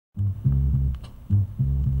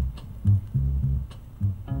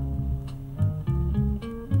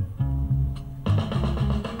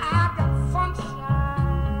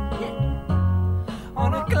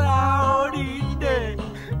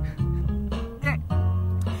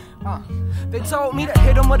They told me to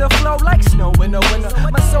hit them with a flow like snow in the winter.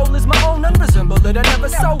 My soul is my own, none resemble it. I never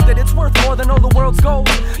sold it, it's worth more than all the world's gold.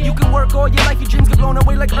 You can work all your life, your dreams get blown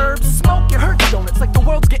away like herbs. Smoke, it hurts, don't it? It's like the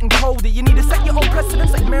world's getting colder. You need to set your own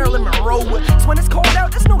precedents like Marilyn Monroe. So when it's cold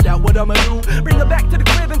out, there's no doubt what I'ma do. Bring her back to the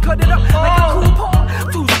crib and cut it up like a cool paw.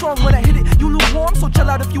 Too strong when I hit it, you lukewarm, so chill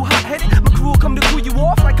out if you hot-headed. My crew will come to cool you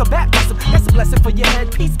off like a baptism. That's a blessing for your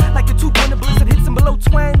headpiece, like the 2-point blizzard hits him below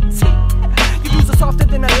 20. You dudes are softer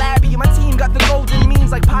than a labby. My team got the golden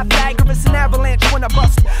means like Pythagoras and Avalanche when I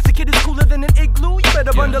bust. The kid is cooler than an igloo. You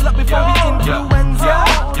better bundle up before we influenza.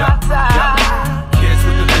 Kids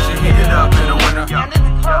with the vision, heat it up in the winter. Kids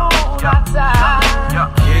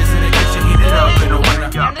in the kitchen, heat it up in the winter.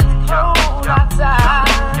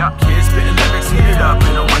 Kids spitting lyrics, heat it up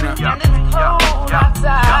in the winter.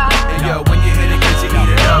 And yo, when you hit the kitchen, heat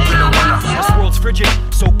it up in the winter. This world's frigid,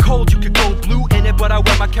 so cold you could go blue in it, but I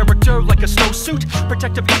wear my character like a snowsuit.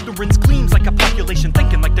 Protective ignorance gleams like a population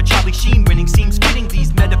thinking like the Charlie Sheen. Winning seems fitting.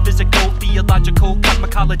 These metaphysical, theological,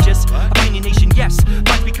 cosmologists. Opinionation, yes,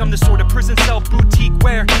 might become the sort of prison cell boutique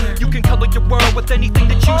where you can color your world with anything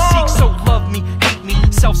that you seek. So love me, hate me,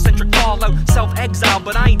 self-centric fallout, self-exile,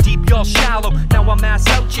 but I ain't deep, y'all shallow. Now I'm ass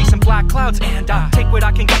out chasing black clouds, and I take what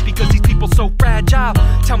I can get because these people so fragile.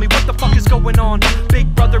 Tell me what the fuck is going on?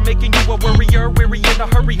 Big brother making you a worrier, weary in a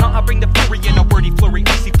hurry, huh? I bring the fury in a wordy flurry,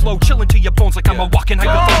 icy flow, chilling to your bones like I'm a walking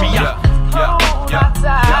hypothermia.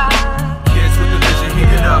 Kids with the vision,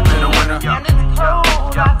 heat it up in the winter. Kids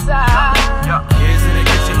in the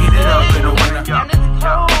kitchen, heat it up in the winter.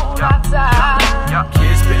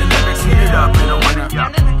 Kids spitting lyrics, heat it up in the winter.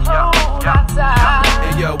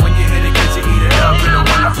 And yo, when you hit the kitchen, heat it up in the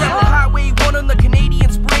winter. Highway 1 on the Canadian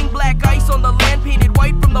spring, black ice on the land, painted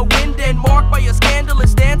white from the wind and marked by a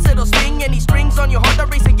scandalous dance. It'll sting any strings on your heart. That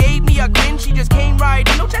racing gave me a grin. She just came right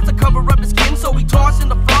in, no chance to cover up the skin, so we tossed in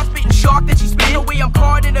the frostbite and shock that she spin. The way I'm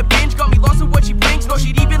caught in a binge got me lost in what she brings. No,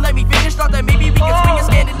 she'd even let me finish. Thought that maybe we could swing a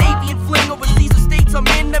Scandinavian fling overseas. The states I'm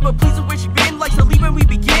in, never pleased with where she been. Likes to leave when we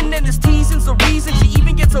begin, and this teasing's the reason she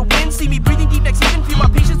even gets a win. See me breathing deep next season, feel my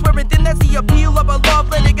patience wearing thin. That's the appeal of a love.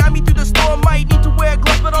 Let it guide me through the storm. Might need to wear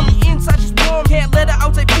gloves, but on the inside she's warm. Can't let her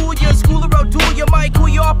outside fool you, school her out, duel you. Might cool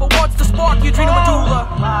you off, but wants to spark your dream of a doula.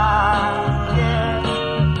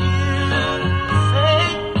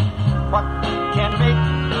 What can make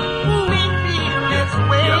me feel this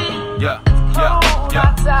way?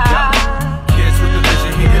 Kids with the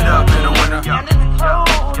vision, heat it up in the winter.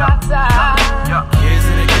 Kids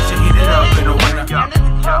in the kitchen, heat it up in the winter.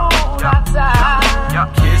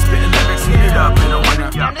 Kids spitting lyrics, heat it up in the winter.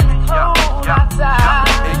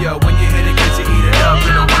 And yo, when you hit the kitchen, heat it up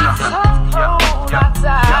in the winter.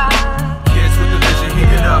 Kids with the vision,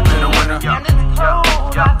 heat it up in the winter. Kids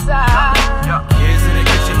in the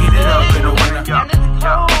kitchen, heat it up in the winter.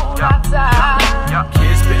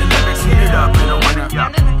 Kids spitting lyrics, heat it up in the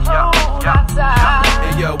winter.